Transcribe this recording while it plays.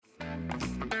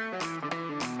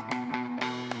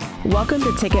Welcome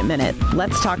to Ticket Minute.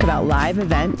 Let's talk about live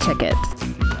event tickets.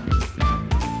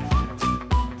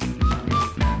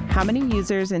 How many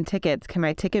users and tickets can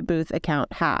my ticket booth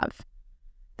account have?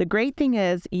 The great thing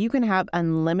is you can have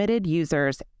unlimited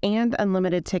users and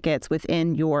unlimited tickets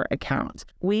within your account.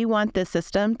 We want this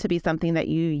system to be something that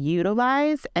you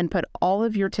utilize and put all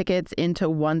of your tickets into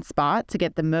one spot to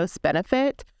get the most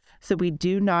benefit. So we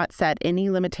do not set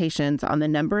any limitations on the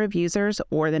number of users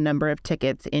or the number of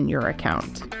tickets in your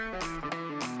account.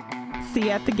 See you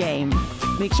at the game.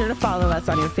 Make sure to follow us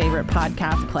on your favorite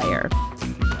podcast player.